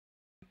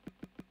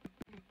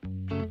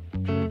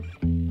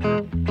Good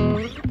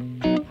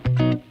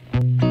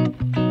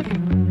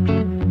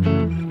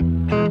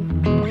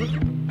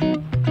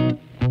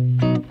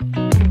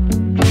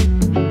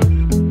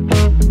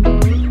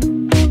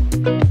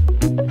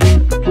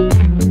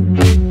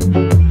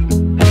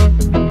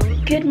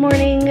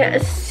morning,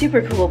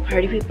 super cool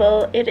party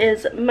people. It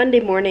is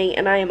Monday morning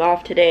and I am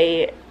off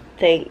today,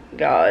 thank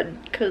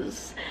God,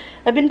 because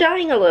I've been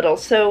dying a little.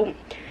 So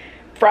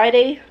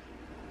Friday,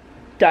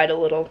 died a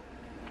little.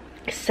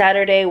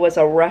 Saturday was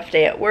a rough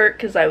day at work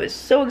because I was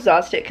so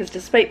exhausted because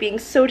despite being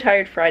so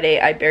tired Friday,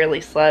 I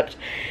barely slept.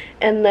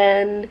 And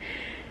then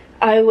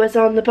I was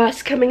on the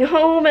bus coming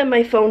home and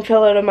my phone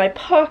fell out of my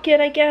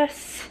pocket, I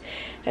guess.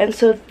 And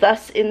so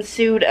thus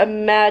ensued a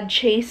mad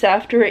chase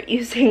after it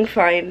using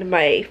Find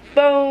My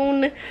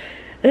Phone,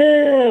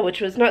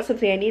 which was not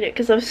something I needed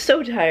because I was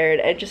so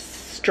tired and just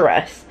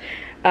stress.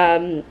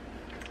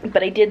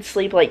 But I did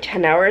sleep like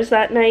 10 hours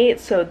that night,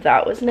 so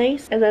that was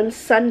nice. And then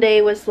Sunday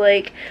was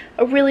like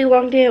a really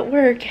long day at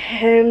work,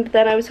 and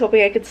then I was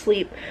hoping I could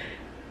sleep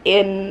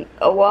in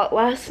a lot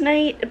last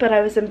night, but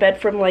I was in bed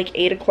from like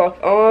 8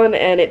 o'clock on,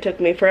 and it took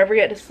me forever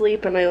to get to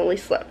sleep, and I only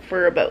slept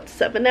for about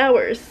 7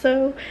 hours,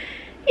 so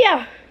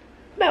yeah,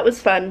 that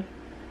was fun.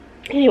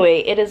 Anyway,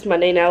 it is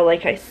Monday now,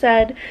 like I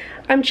said.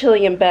 I'm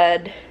chilling in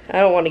bed.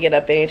 I don't want to get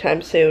up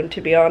anytime soon, to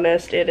be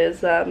honest. It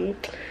is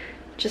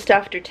just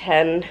after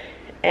 10,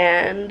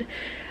 and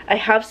I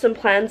have some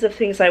plans of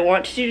things I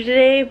want to do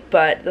today,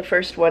 but the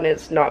first one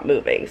is not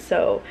moving,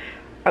 so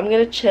I'm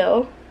gonna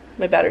chill.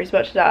 My battery's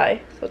about to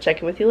die, so I'll check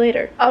in with you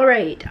later.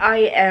 Alright,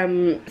 I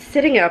am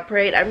sitting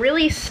upright. I'm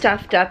really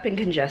stuffed up and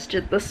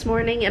congested this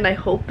morning, and I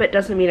hope it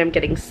doesn't mean I'm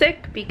getting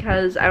sick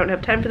because I don't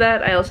have time for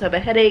that. I also have a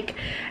headache,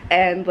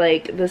 and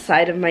like the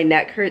side of my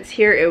neck hurts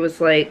here. It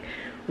was like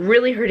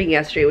really hurting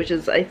yesterday, which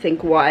is I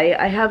think why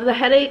I have the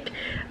headache.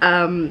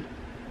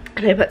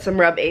 And I put some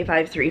Rub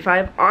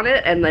A535 on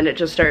it, and then it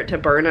just started to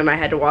burn and I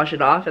had to wash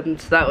it off, and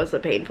so that was a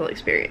painful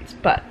experience.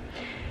 But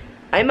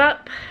I'm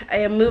up, I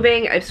am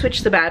moving, I've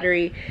switched the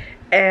battery,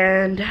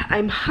 and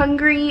I'm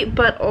hungry,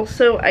 but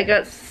also I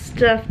got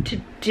stuff to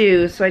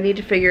do, so I need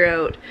to figure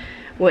out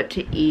what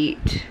to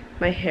eat.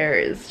 My hair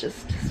is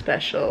just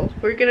special.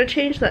 We're gonna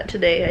change that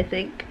today, I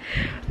think.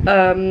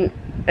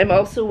 I'm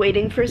also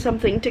waiting for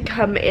something to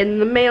come in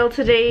the mail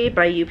today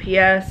by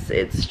UPS.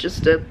 It's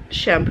just a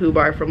shampoo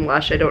bar from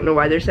Lush. I don't know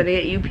why they're sending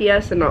it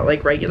UPS and not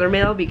like regular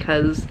mail,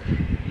 because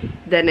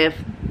then if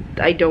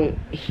I don't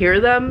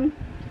hear them,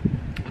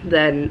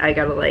 then I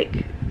gotta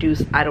like do,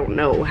 I don't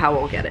know how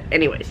I'll get it.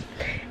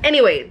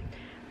 Anyway,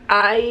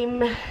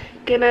 I'm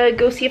gonna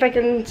go see if I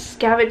can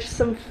scavenge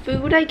some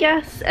food, I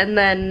guess, and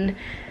then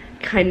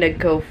kind of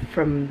go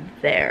from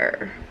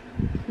there.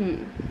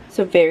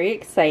 So very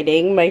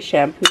exciting, my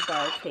shampoo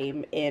bar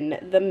came in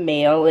the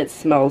mail. It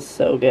smells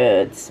so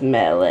good,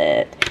 smell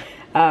it.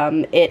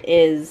 It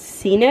is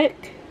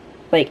Scenic,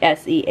 like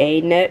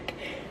S-E-A Nick,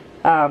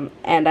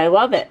 and I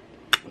love it.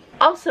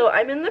 Also,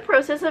 I'm in the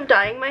process of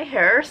dyeing my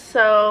hair,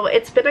 so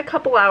it's been a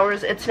couple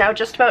hours. It's now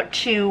just about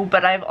 2,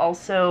 but I've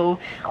also,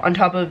 on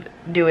top of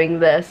doing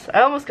this, I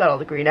almost got all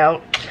the green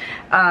out.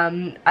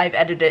 I've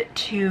edited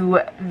 2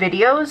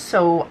 videos,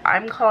 so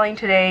I'm calling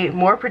today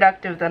more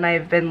productive than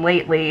I've been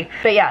lately.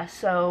 But yeah,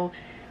 so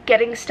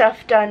getting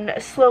stuff done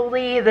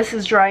slowly. This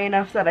is dry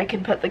enough that I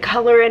can put the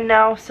color in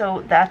now,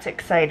 so that's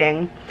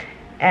exciting.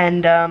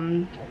 And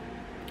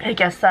I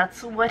guess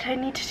that's what I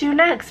need to do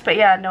next. But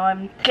yeah, no,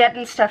 I'm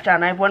getting stuff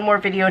done. I have one more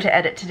video to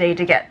edit today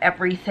to get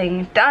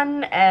everything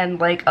done, and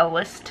like a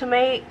list to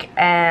make,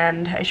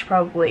 and I should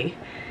probably,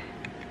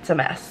 it's a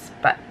mess,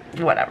 but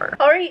whatever.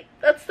 Alright,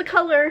 that's the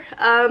color.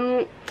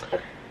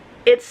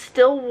 It's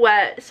still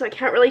wet, so I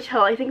can't really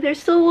tell. I think there's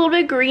still a little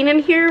bit of green in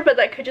here, but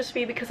that could just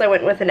be because I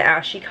went with an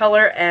ashy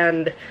color,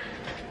 and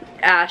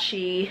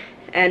ashy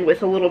and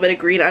with a little bit of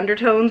green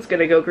undertones,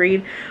 gonna go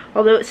green.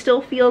 Although it still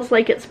feels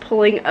like it's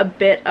pulling a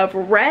bit of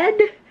red.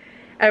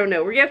 I don't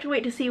know, we're gonna have to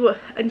wait to see what,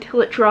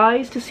 until it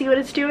dries to see what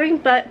it's doing,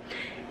 but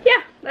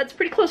yeah, that's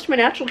pretty close to my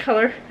natural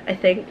color, I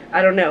think.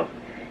 I don't know.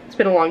 It's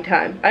been a long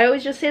time. I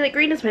always just say that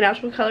green is my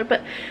natural color,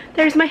 but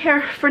there's my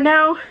hair for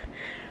now.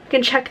 I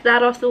can check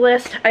that off the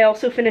list. I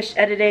also finished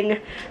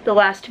editing the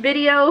last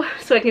video,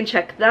 so I can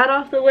check that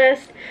off the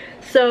list.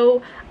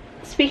 So,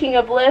 speaking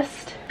of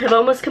list, I've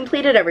almost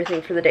completed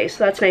everything for the day,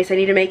 so that's nice. I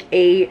need to make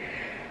a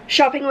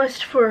shopping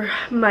list for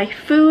my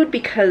food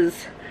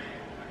because,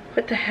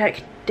 what the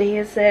heck day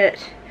is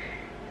it?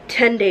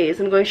 10 days.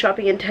 I'm going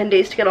shopping in 10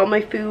 days to get all my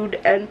food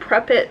and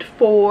prep it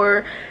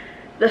for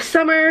the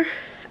summer.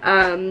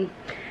 Ow,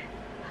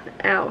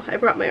 I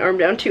brought my arm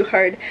down too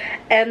hard.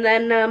 And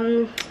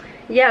then,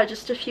 yeah,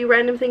 just a few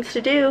random things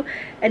to do,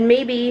 and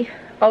maybe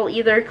I'll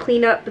either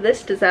clean up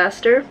this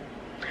disaster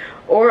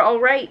or I'll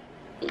write.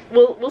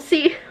 We'll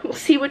see. We'll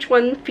see which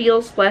one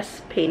feels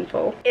less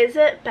painful. Is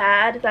it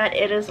bad that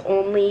it is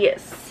only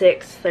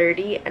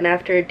 6:30 and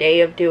after a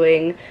day of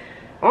doing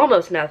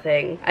almost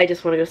nothing, I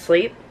just want to go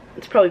sleep?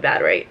 It's probably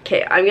bad, right?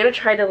 Okay, I'm gonna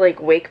try to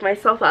like wake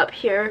myself up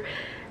here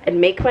and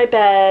make my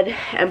bed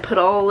and put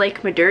all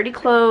like my dirty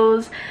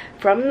clothes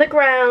from the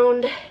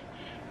ground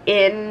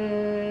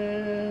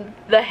in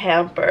the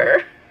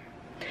hamper.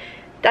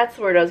 That's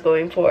the word I was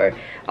going for.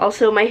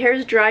 Also, my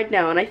hair's dried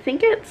now, and I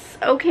think it's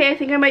okay. I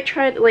think I might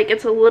try, like,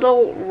 it's a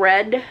little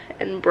red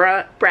and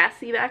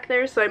brassy back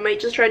there, so I might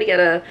just try to get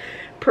a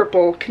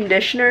purple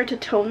conditioner to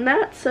tone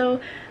that,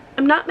 so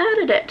I'm not mad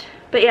at it.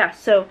 But yeah,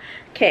 so,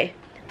 okay,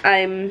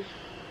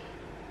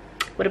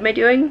 what am I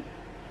doing?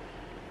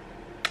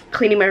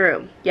 Cleaning my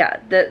room. Yeah,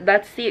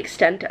 that's the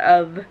extent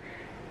of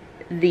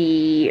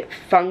the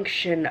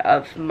function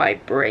of my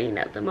brain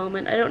at the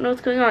moment. I don't know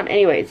what's going on.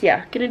 Anyways,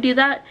 yeah, gonna do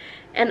that,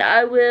 and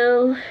I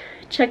will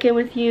check in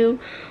with you,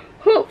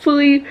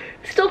 hopefully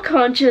still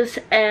conscious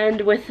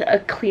and with a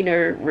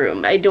cleaner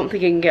room. I don't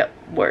think it can get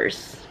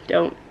worse.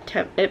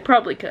 It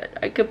probably could.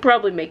 I could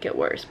probably make it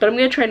worse, but I'm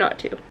gonna try not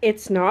to.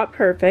 It's not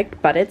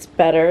perfect, but it's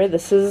better.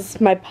 This is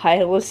my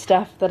pile of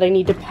stuff that I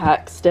need to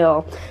pack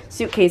still.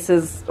 Suitcase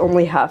is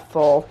only half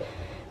full.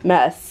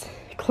 Mess.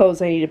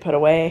 Clothes I need to put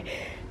away.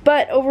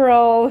 But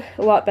overall,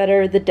 a lot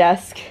better. The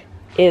desk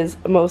is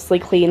mostly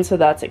clean, so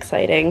that's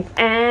exciting.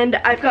 And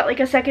I've got like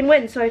a second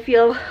wind, so I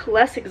feel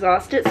less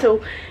exhausted.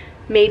 So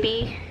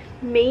maybe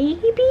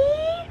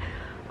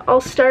I'll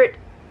start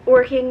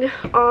working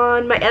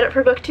on my edit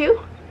for book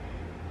 2.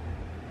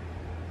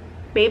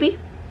 Maybe.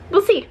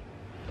 We'll see.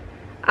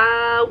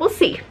 We'll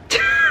see.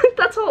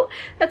 That's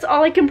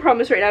all I can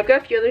promise right now. I've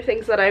got a few other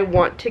things that I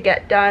want to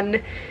get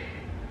done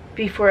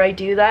before I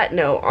do that.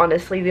 No,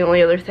 honestly, the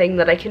only other thing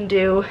that I can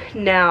do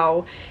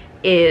now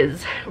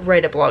is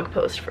write a blog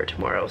post for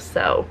tomorrow,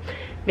 so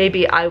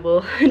maybe I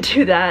will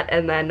do that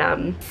and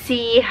then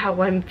see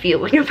how I'm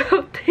feeling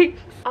about things.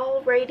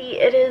 Alrighty,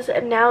 it is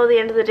now the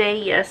end of the day.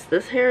 Yes,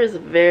 this hair is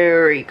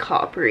very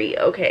coppery.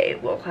 Okay,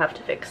 we'll have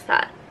to fix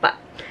that, but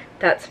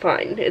that's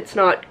fine. It's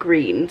not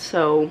green,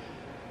 so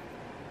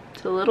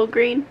it's a little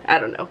green. I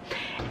don't know.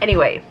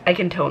 Anyway, I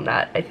can tone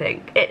that, I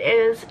think. It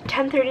is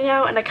 10:30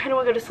 now, and I kind of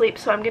want to go to sleep,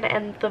 so I'm going to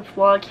end the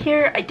vlog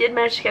here. I did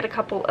manage to get a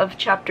couple of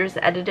chapters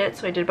edited,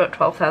 so I did about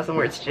 12,000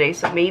 words today,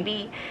 so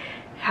maybe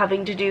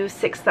having to do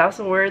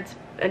 6,000 words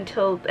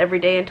every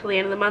day until the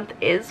end of the month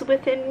is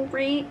within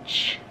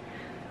reach.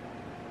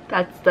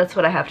 That's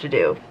what I have to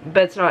do.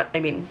 But it's not, I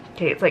mean,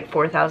 okay, it's like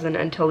 4,000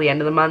 until the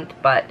end of the month,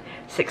 but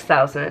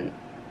 6,000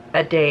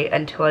 a day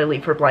until I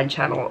leave for Blind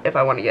Channel if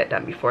I want to get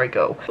done before I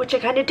go, which I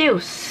kind of do.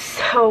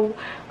 So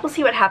we'll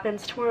see what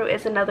happens. Tomorrow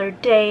is another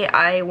day.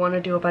 I want to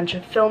do a bunch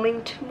of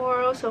filming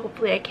tomorrow, so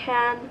hopefully I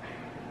can,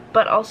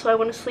 but also I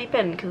want to sleep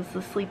in because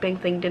the sleeping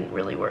thing didn't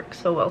really work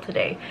so well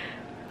today.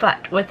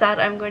 But with that,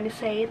 I'm going to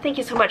say thank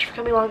you so much for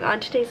coming along on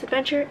today's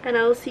adventure, and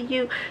I will see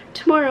you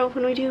tomorrow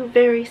when we do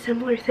very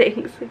similar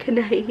things. Good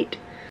night.